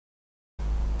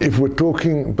if we're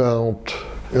talking about,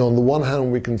 on the one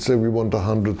hand, we can say we want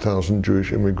 100,000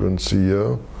 Jewish immigrants a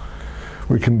year.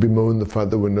 We can bemoan the fact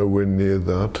that we're nowhere near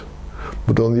that.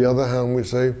 But on the other hand, we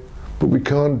say, but we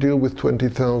can't deal with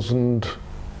 20,000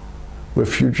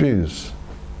 refugees.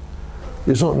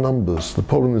 It's not numbers. The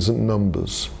problem isn't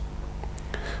numbers.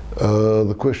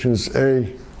 The question is,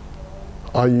 A,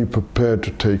 are you prepared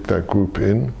to take that group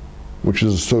in? Which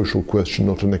is a social question,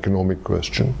 not an economic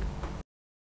question.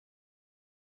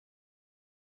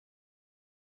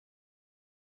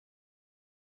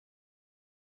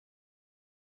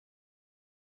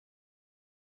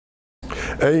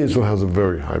 Israel has a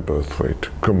very high birth rate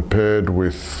compared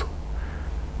with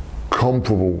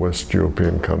comparable West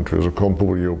European countries or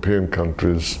comparable European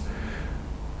countries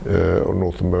or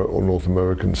North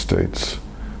American states.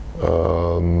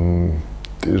 The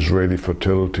Israeli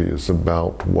fertility is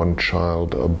about one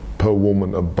child per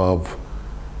woman above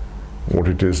what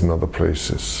it is in other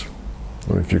places.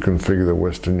 And if you can figure that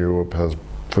Western Europe has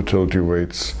fertility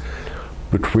rates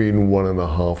between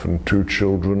 1.5 and 2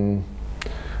 children,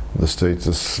 the States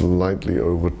is slightly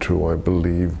over 2, I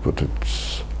believe, but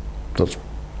that's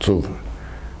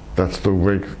the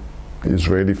rate.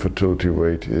 Israeli fertility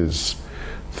rate is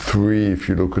 3. If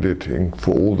you look at it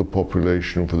for all the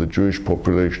population, for the Jewish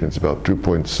population, it's about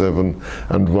 2.7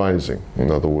 and rising.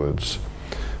 In other words,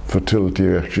 fertility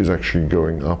is actually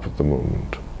going up at the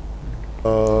moment.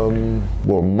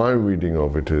 Well, my reading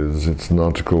of it is, it's an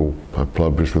article I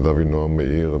published with Avinoam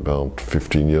Meir about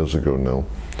 15 years ago now.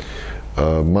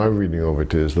 My reading of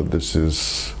it is that this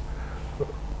is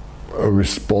a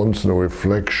response and a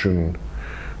reflection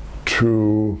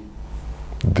to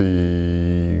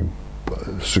the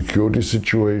security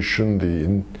situation,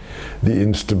 the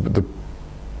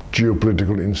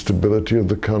geopolitical instability of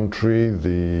the country,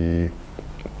 the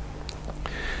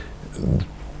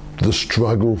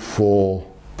struggle for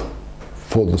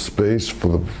the space,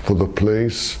 for the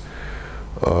place.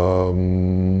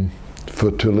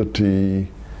 Fertility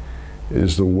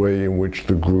is the way in which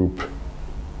the group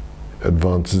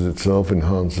advances itself,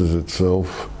 enhances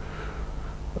itself.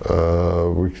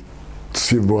 We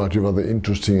see a variety of other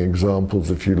interesting examples.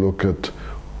 If you look at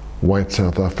white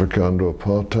South Africa under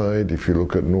apartheid, if you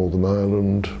look at Northern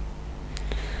Ireland,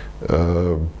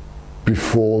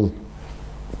 before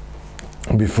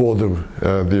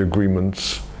the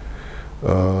agreements,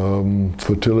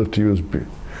 fertility was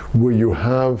where you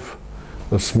have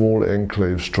a small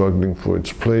enclave struggling for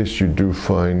its place. You do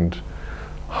find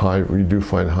high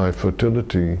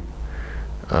fertility,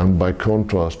 and by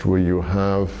contrast, where you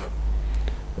have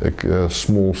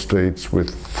small states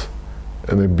with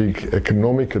a big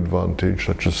economic advantage,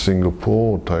 such as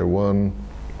Singapore, Taiwan,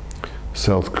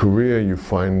 South Korea, you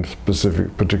find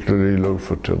particularly low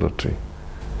fertility.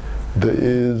 There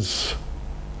is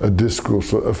a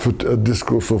discourse of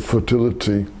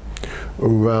fertility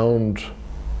around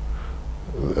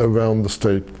the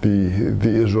state, the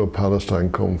Israel-Palestine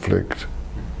conflict,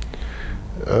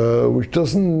 which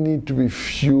doesn't need to be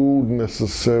fueled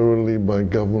necessarily by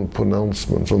government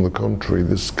pronouncements. On the contrary,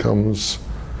 this comes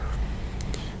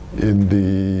in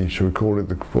the, shall we call it,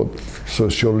 what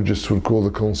sociologists would call the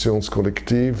conscience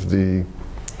collective, the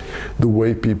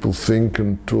way people think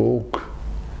and talk.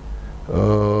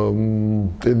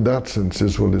 In that sense,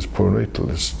 Israel is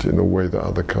pronatalist in a way that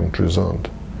other countries aren't.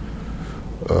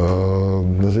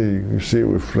 You see it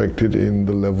reflected in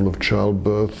the level of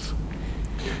childbirth.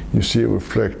 You see it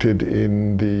reflected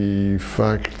in the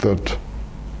fact that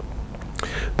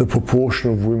the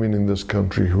proportion of women in this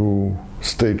country who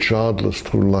stay childless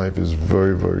through life is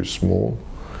very, very small,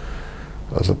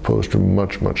 as opposed to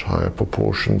much, much higher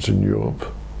proportions in Europe.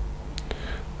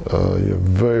 You have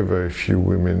very, very few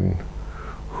women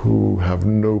who have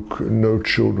no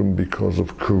children because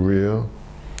of career,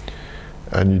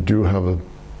 and you do have a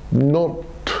not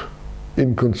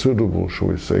inconsiderable, shall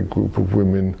we say, group of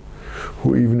women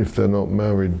who, even if they're not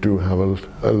married, do have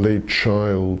a late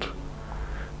child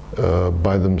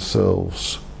by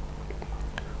themselves.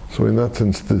 So in that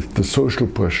sense, the social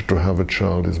pressure to have a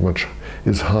child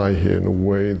is high here in a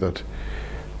way that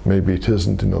maybe it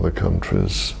isn't in other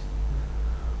countries.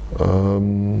 So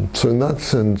in that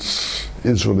sense,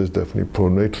 Israel is definitely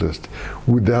pronatalist,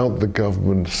 without the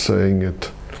government saying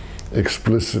it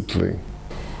explicitly.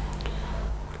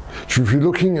 So if you're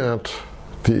looking at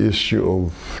the issue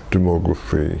of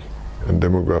demography and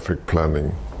demographic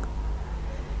planning,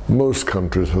 most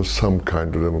countries have some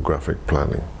kind of demographic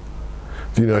planning.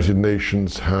 The United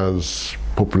Nations has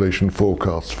population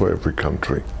forecasts for every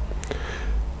country,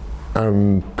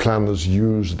 and planners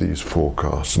use these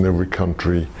forecasts, and every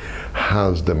country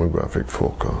has demographic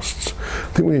forecasts.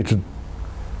 I think we need to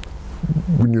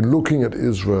when you're looking at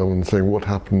Israel and saying what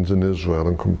happens in Israel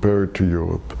and compare it to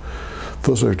Europe,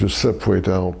 first I have to separate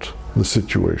out the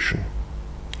situation.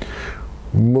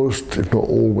 Most, if not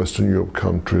all, Western Europe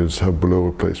countries have below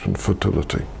replacement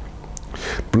fertility.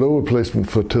 Below replacement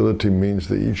fertility means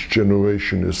that each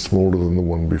generation is smaller than the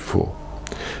one before.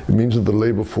 It means that the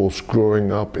labor force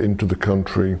growing up into the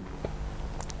country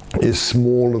is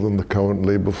smaller than the current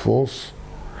labor force.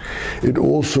 It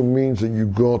also means that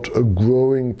you've got a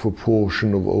growing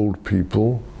proportion of old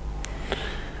people,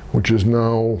 which is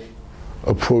now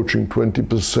approaching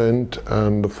 20%,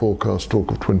 and the forecast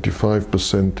talk of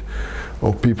 25%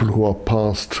 of people who are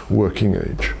past working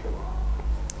age.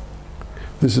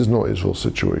 This is not Israel's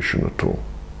situation at all.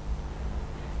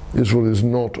 Israel is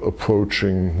not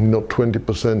approaching, not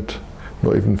 20%,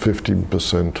 not even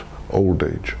 15% old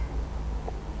age.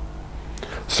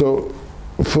 So,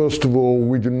 first of all,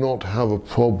 we do not have a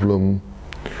problem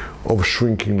of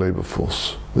shrinking labor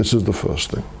force. This is the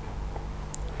first thing.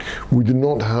 We do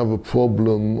not have a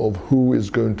problem of who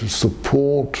is going to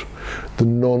support the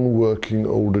non-working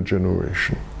older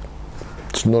generation.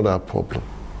 It's not our problem.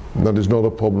 That is not a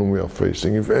problem we are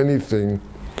facing. If anything,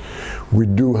 we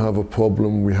do have a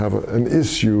problem, we have an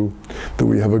issue that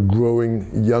we have a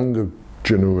growing younger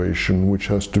generation which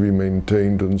has to be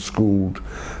maintained and schooled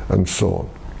and so on,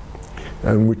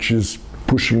 and which is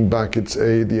pushing back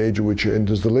the age at which it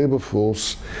enters the labor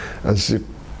force, as it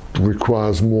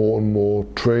requires more and more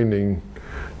training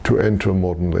to enter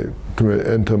modern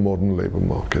labor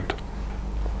market.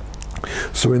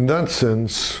 So in that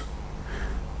sense,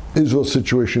 Israel's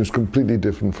situation is completely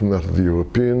different from that of the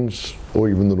Europeans or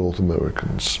even the North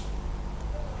Americans.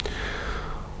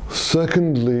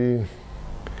 Secondly,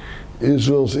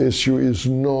 Israel's issue is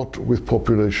not with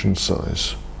population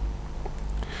size.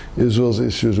 Israel's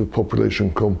issue is with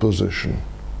population composition.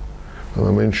 And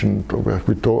I mentioned,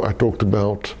 I talked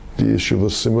about the issue of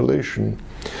assimilation.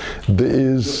 There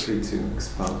is... Feel free to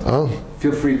expand.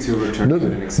 Feel free to return to it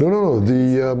and expand. No.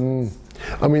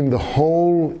 I mean, the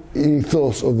whole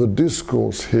ethos of the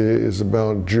discourse here is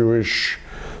about Jewish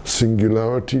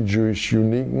singularity, Jewish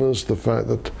uniqueness, the fact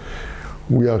that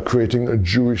we are creating a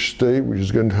Jewish state which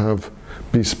is going to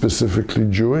be specifically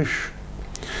Jewish.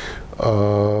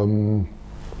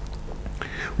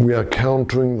 We are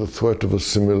countering the threat of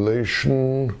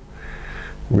assimilation.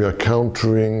 We are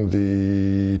countering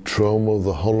the trauma of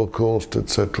the Holocaust,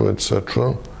 etc.,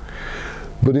 etc.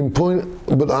 But you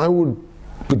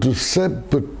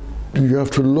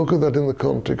have to look at that in the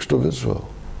context of Israel.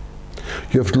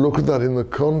 You have to look at that in the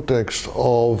context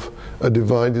of a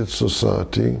divided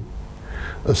society,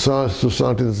 a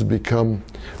society that's become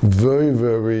very,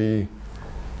 very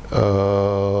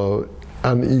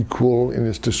unequal in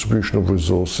its distribution of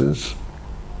resources,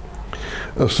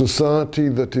 a society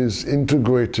that is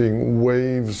integrating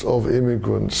waves of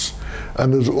immigrants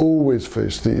and has always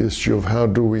faced the issue of how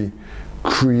do we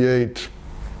create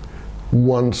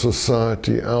one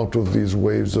society out of these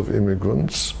waves of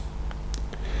immigrants.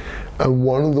 And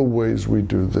one of the ways we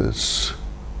do this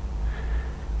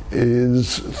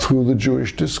is through the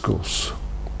Jewish discourse.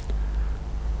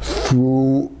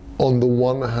 Through, on the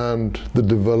one hand, the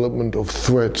development of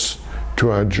threats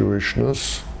to our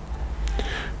Jewishness,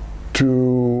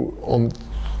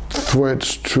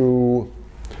 threats to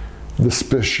the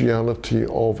speciality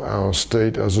of our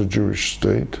state as a Jewish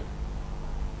state.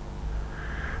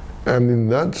 And in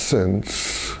that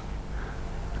sense,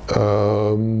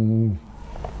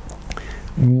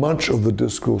 much of the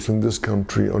discourse in this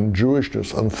country on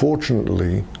Jewishness,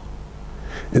 unfortunately,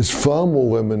 is far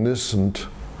more reminiscent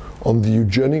on the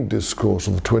eugenic discourse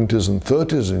of the 20s and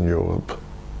 30s in Europe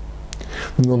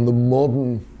than on the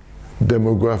modern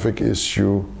demographic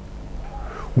issue,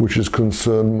 which is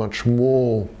concerned much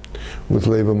more with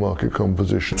labor market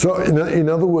composition. So in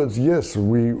other words, yes,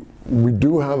 we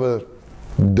do have a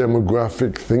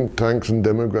demographic think tanks and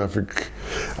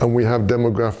we have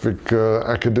demographic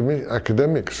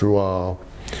academics who will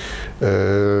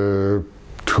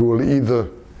either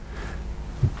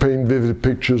paint vivid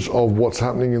pictures of what's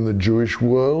happening in the Jewish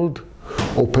world,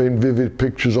 or paint vivid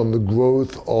pictures on the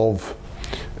growth of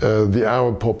the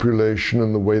Arab population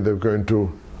and the way they're going to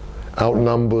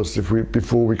outnumber us.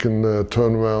 Before we can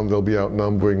turn around, they'll be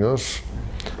outnumbering us,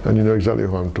 and you know exactly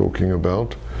who I'm talking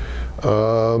about.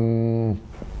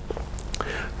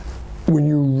 When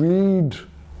you read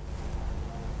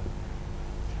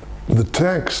the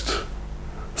text,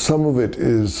 some of it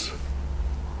is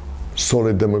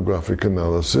solid demographic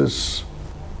analysis,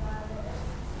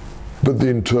 but the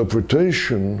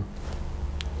interpretation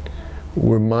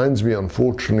reminds me,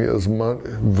 unfortunately,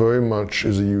 very much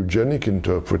is a eugenic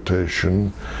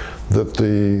interpretation, that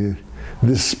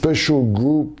this special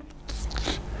group,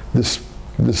 this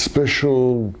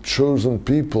special chosen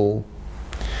people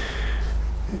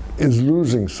is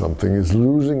losing something, is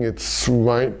losing its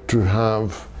right to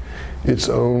have its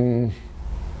own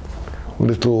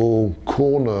little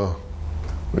corner,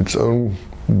 its own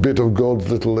bit of God's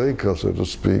little acre, so to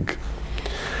speak.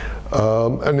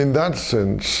 And in that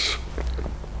sense,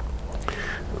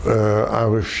 our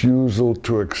refusal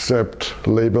to accept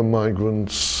labor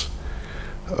migrants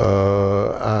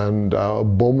and our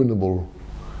abominable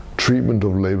treatment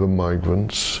of labor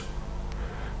migrants,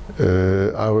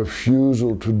 our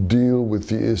refusal to deal with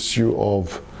the issue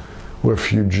of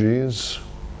refugees.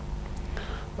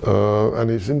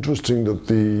 And it's interesting that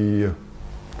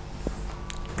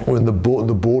when the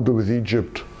border with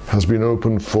Egypt has been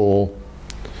open for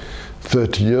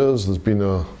 30 years, there's been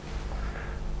a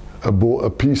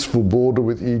peaceful border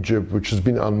with Egypt which has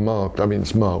been unmarked. I mean,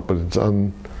 it's marked, but it's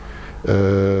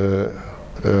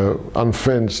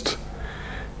unfenced.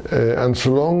 And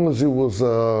so long as it was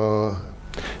a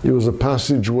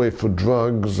passageway for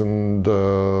drugs and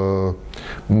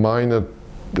minor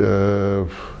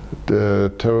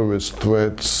terrorist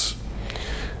threats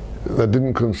that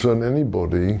didn't concern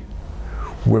anybody,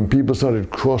 when people started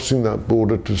crossing that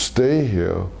border to stay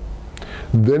here,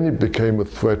 then it became a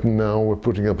threat, and now we're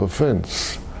putting up a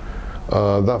fence.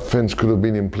 That fence could have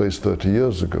been in place 30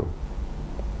 years ago.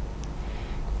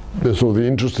 So the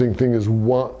interesting thing is,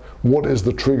 what is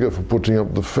the trigger for putting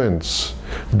up the fence?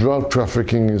 Drug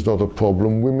trafficking is not a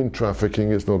problem. Women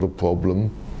trafficking is not a problem.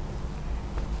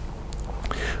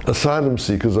 Asylum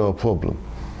seekers are a problem.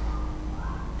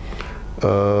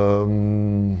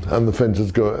 And the fence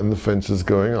is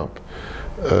going up.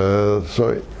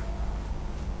 So,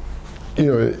 you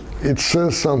know, it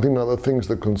says something about the things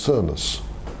that concern us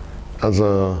as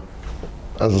a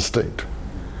state.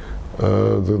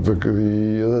 As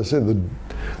I said,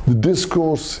 the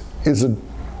discourse is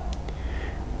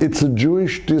it's a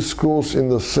Jewish discourse in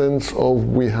the sense of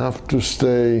we have to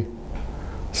stay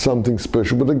something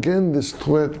special. But again, this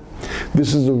threat,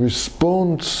 this is a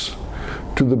response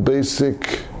to the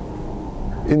basic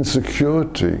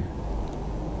insecurity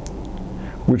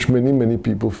which many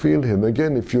people feel here. And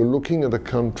again, if you're looking at a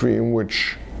country in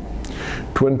which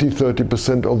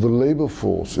 20–30% of the labor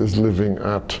force is living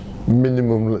at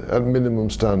minimum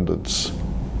standards.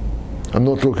 I'm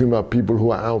not talking about people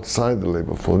who are outside the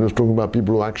labor force. I'm just talking about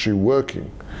people who are actually working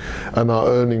and are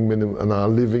earning minimum and are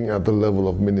living at the level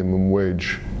of minimum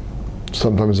wage,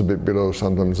 sometimes a bit below,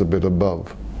 sometimes a bit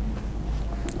above.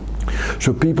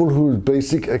 So people whose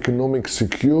basic economic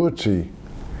security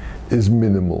is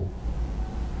minimal.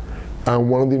 And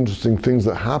one of the interesting things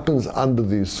that happens under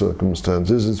these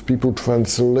circumstances is people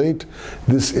translate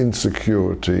this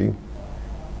insecurity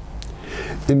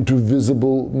into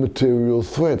visible material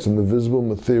threats, and the visible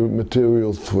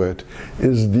material threat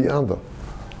is the other.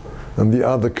 And the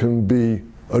other can be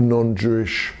a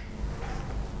non-Jewish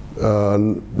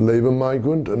labor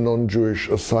migrant, a non-Jewish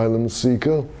asylum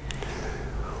seeker,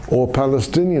 or a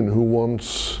Palestinian who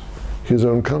wants his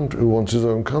own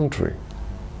country.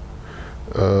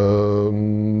 So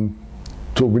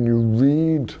when you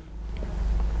read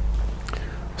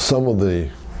some of the,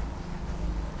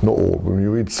 not all, when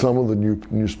you read some of the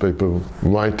newspaper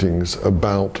writings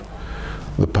about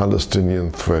the Palestinian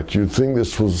threat, you'd think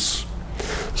this was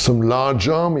some large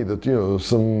army that, you know,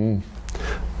 some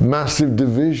massive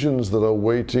divisions that are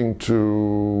waiting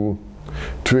to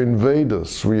invade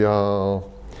us. We are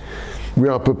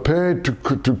prepared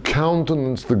to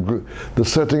countenance the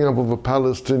setting up of a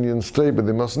Palestinian state, but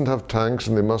they mustn't have tanks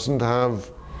and they mustn't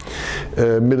have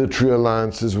military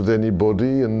alliances with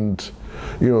anybody, and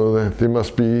you know, they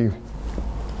must be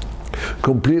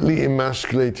completely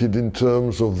emasculated in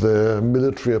terms of their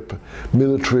military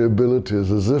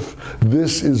abilities, as if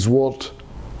this is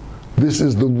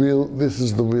the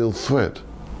real threat.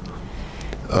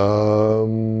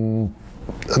 And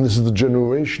this is the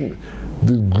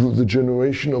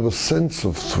generation of a sense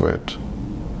of threat,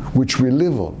 which we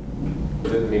live on.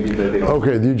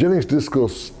 Okay, the eugenics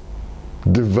discourse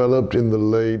developed in the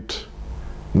late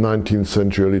 19th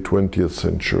century, early 20th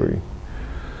century,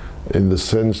 in the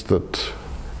sense that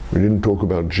we didn't talk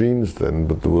about genes then,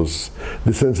 but there was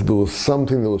the sense that there was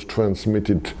something that was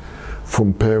transmitted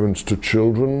from parents to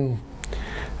children,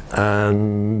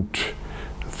 and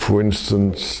for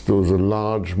instance, there was a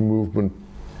large movement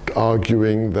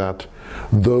arguing that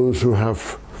those who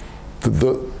have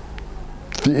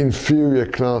the inferior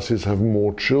classes have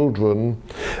more children,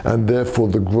 and therefore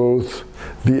the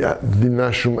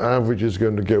national average is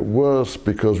going to get worse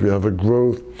because we have a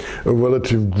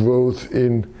relative growth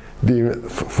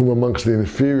from amongst the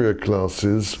inferior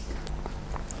classes.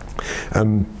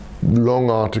 and long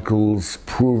articles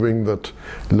proving that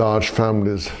large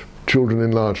families, children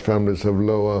in large families have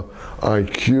lower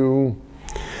IQ,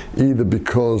 either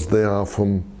because they are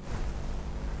from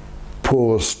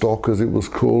poorer stock, as it was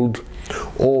called,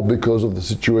 or because of the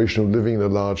situation of living in a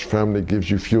large family gives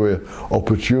you fewer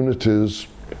opportunities.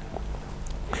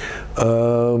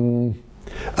 And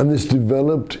this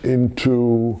developed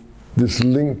into, this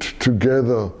linked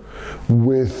together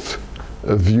with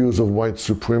views of white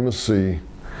supremacy,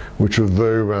 which were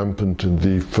very rampant in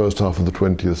the first half of the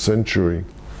 20th century.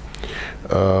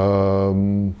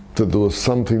 That there was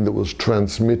something that was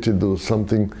transmitted, there was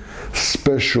something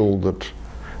special that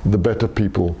the better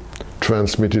people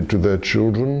transmitted to their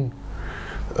children.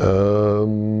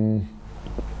 And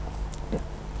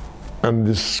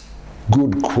this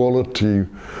good quality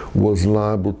was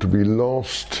liable to be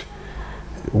lost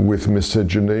with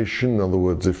miscegenation. In other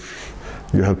words, if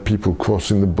you had people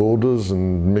crossing the borders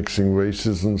and mixing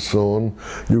races and so on,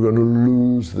 you're going to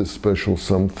lose this special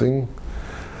something.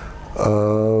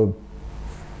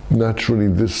 Naturally,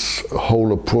 this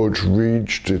whole approach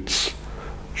reached its,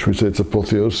 should we say, its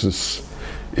apotheosis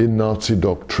in Nazi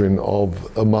doctrine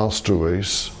of a master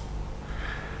race.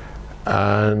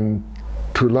 And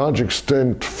to a large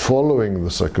extent, following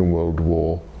the Second World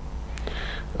War,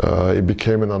 it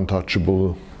became an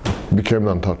untouchable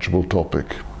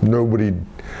topic. Nobody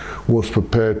was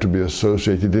prepared to be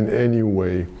associated in any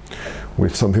way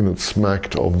with something that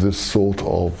smacked of this sort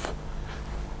of,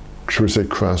 should we say,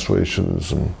 crass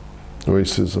racism.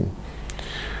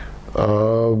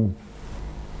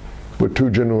 We're 2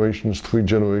 generations, 3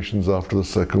 generations after the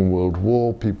Second World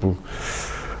War. People,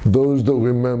 those that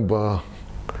remember,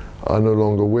 are no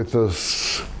longer with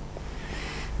us.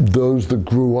 Those that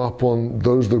grew up on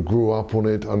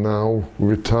it are now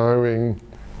retiring.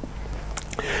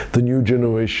 The new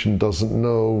generation doesn't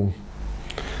know,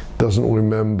 doesn't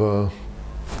remember,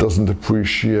 doesn't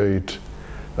appreciate,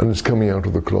 and it's coming out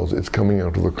of the closet. It's coming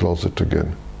out of the closet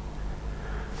again.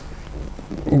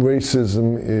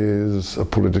 Racism is a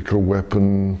political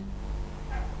weapon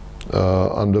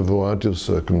under a variety of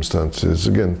circumstances.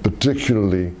 Again,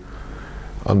 particularly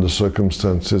under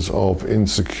circumstances of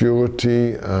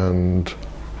insecurity, and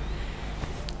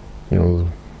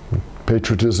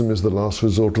patriotism is the last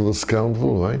resort of the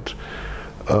scoundrel, right?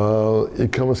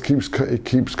 It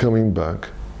keeps coming back,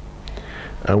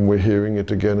 and we're hearing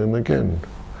it again and again.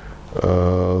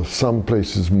 Some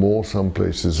places more, some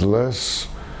places less,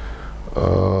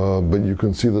 but you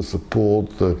can see the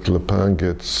support that Le Pen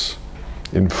gets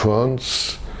in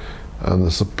France, and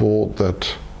the support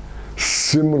that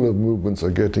similar movements are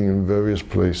getting in various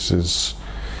places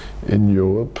in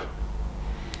Europe.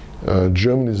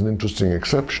 Germany is an interesting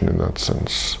exception in that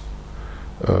sense.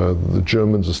 The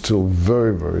Germans are still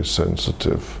very, very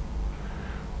sensitive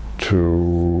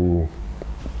to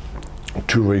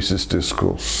racist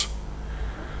discourse,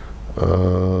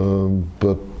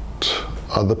 but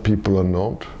other people are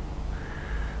not.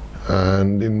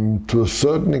 And to a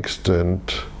certain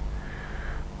extent,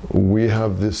 we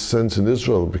have this sense in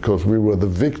Israel, because we were the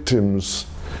victims,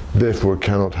 therefore it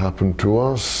cannot happen to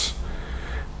us,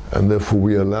 and therefore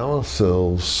we allow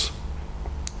ourselves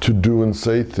to do and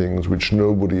say things which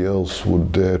nobody else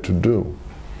would dare to do.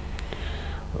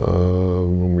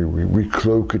 We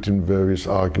cloak it in various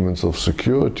arguments of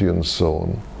security and so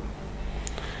on,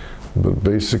 but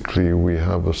basically we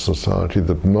have a society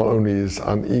that not only is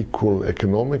unequal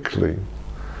economically,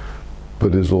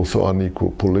 but is also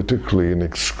unequal politically, and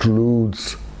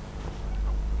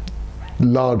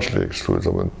largely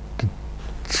excludes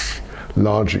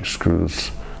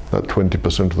that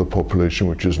 20% of the population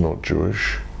which is not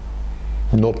Jewish.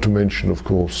 Not to mention, of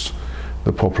course,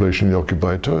 the population in the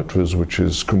occupied territories, which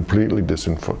is totally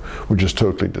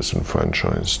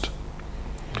disenfranchised.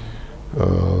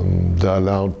 They're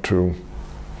allowed to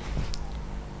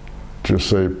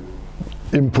say,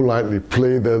 impolitely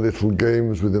play their little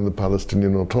games within the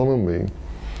Palestinian autonomy,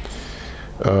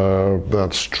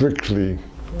 that's strictly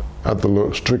at the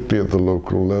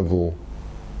local level.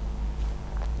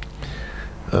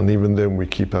 And even then, we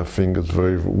keep our fingers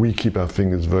very,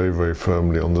 very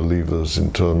firmly on the levers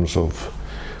in terms of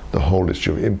the whole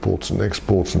issue of imports and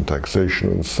exports and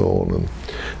taxation and so on. And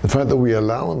the fact that we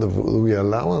allow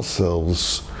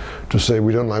ourselves to say,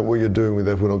 we don't like what you're doing with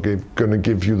that, we're not going to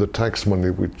give you the tax money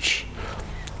which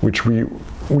we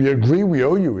agree we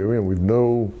owe you.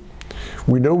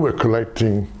 We know we're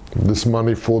collecting this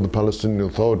money for the Palestinian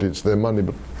Authority, it's their money,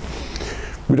 but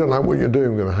we don't like what you're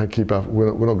doing, we're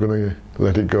not going to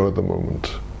let it go at the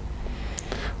moment.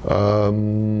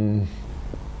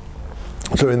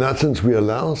 So in that sense, we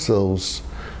allow ourselves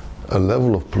a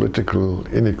level of political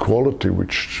inequality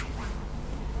which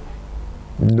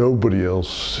nobody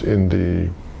else in the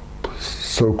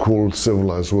so-called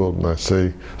civilized world, and I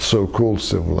say so-called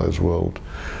civilized world,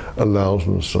 allows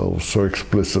themselves so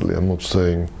explicitly. I'm not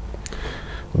saying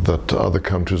that other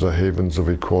countries are havens of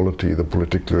equality, either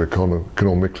politically or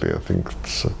economically. I think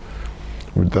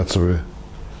that's a,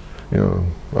 you know,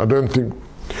 I don't think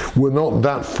we're not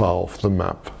that far off the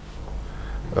map.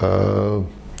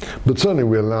 But certainly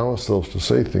we allow ourselves to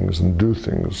say things and do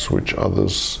things which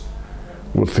others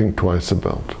would think twice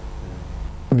about.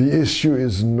 The issue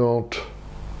is not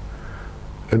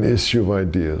an issue of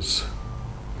ideas.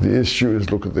 The issue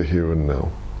is look at the here and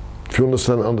now. If you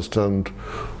understand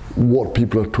what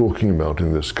people are talking about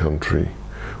in this country,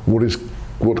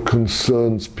 what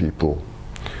concerns people,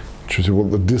 which is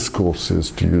what the discourse is,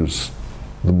 to use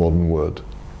the modern word.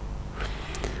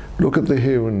 Look at the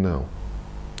here and now.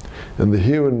 And the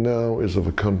here and now is of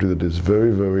a country that is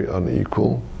very, very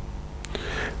unequal.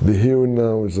 The here and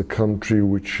now is a country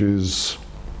which is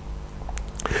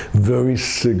very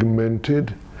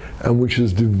segmented and which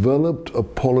has developed a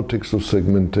politics of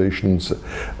segmentation,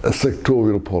 a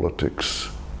sectorial politics.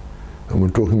 And we're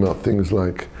talking about things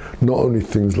like, not only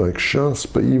things like Shas,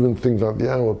 but even things like the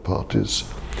Arab parties.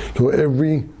 So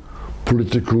every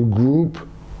political group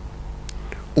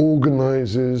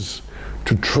organizes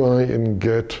to try and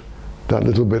get that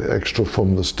little bit extra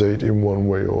from the state in one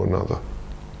way or another.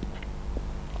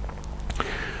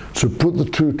 So put the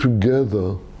two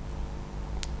together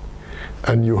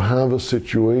and you have a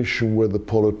situation where the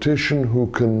politician who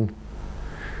can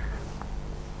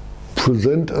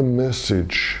present a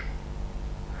message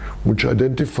which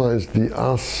identifies the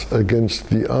us against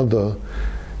the other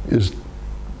is,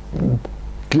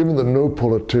 given that no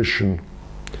politician,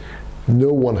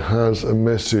 no one has a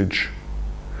message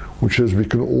which says we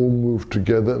can all move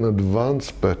together and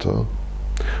advance better,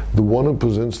 the one who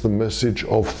presents the message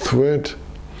of threat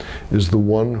is the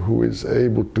one who is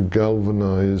able to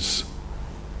galvanize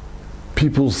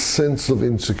people's sense of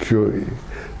insecurity.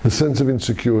 The sense of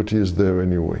insecurity is there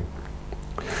anyway.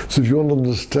 So if you want to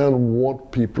understand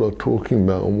what people are talking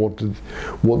about and what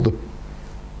the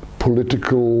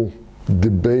political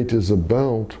debate is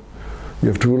about, you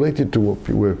have to relate it to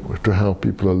how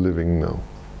people are living now.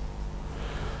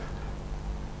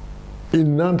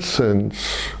 In that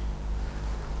sense,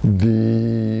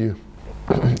 the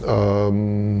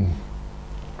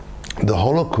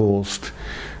Holocaust,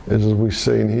 as we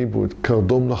say in Hebrew,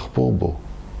 kardom lachpor bo.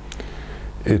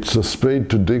 It's a spade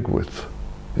to dig with.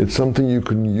 It's something you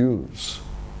can use.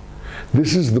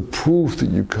 This is the proof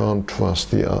that you can't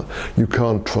trust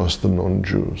the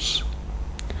non-Jews.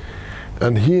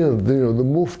 And here, the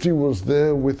Mufti was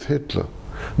there with Hitler.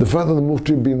 The fact that the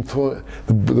Mufti had been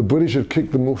the British had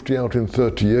kicked the Mufti out in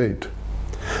 '38.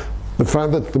 The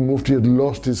fact that the Mufti had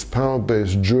lost his power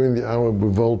base during the Arab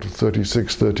revolt of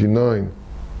 '36-'39,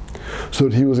 so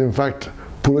that he was in fact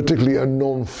politically a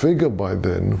non-figure by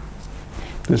then.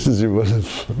 This is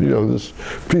irrelevant.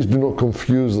 Please do not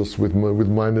confuse us with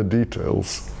minor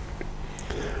details.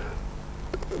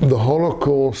 The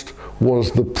Holocaust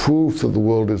was the proof that the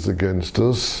world is against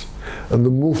us, and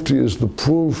the Mufti is the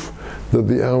proof that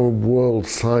the Arab world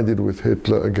sided with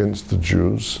Hitler against the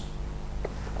Jews.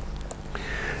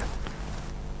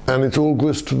 And it's all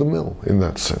grist to the mill in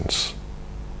that sense.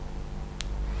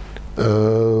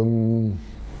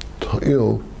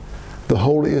 The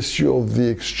whole issue of the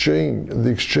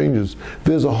exchanges,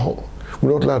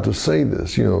 we're not allowed to say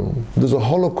this, there's a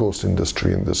Holocaust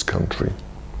industry in this country.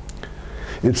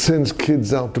 It sends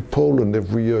kids out to Poland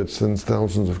every year. It sends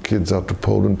thousands of kids out to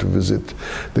Poland to visit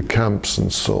the camps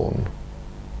and so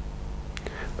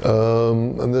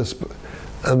on.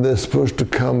 And they're supposed to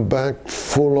come back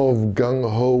full of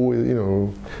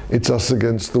gung-ho, it's us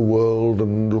against the world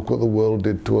and look what the world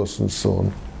did to us and so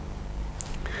on.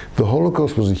 The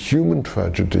Holocaust was a human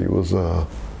tragedy. It was a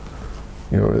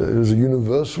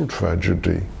universal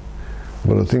tragedy.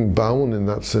 But I think Bauman in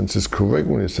that sense is correct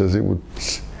when he says in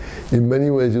many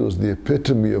ways it was the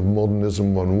epitome of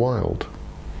modernism run wild.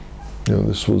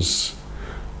 This was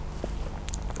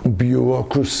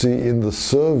bureaucracy in the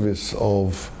service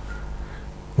of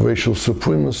racial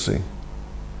supremacy.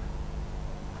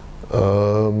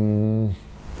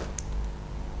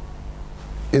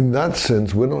 In that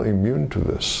sense, we're not immune to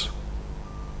this.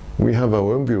 We have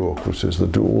our own bureaucracies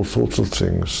that do all sorts of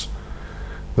things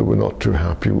that we're not too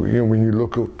happy with. When we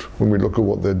look at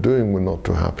what they're doing, we're not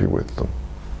too happy with them.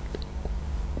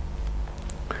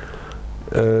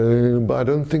 But I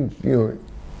don't think,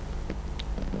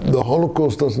 the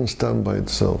Holocaust doesn't stand by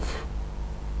itself.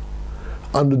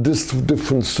 Under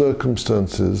different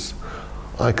circumstances,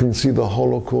 I can see the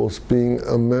Holocaust being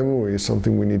a memory,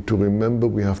 something we need to remember,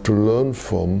 we have to learn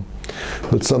from,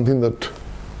 but something that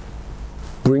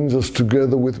brings us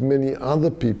together with many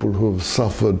other people who have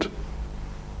suffered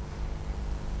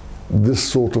this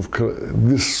sort of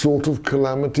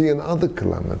calamity and other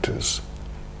calamities.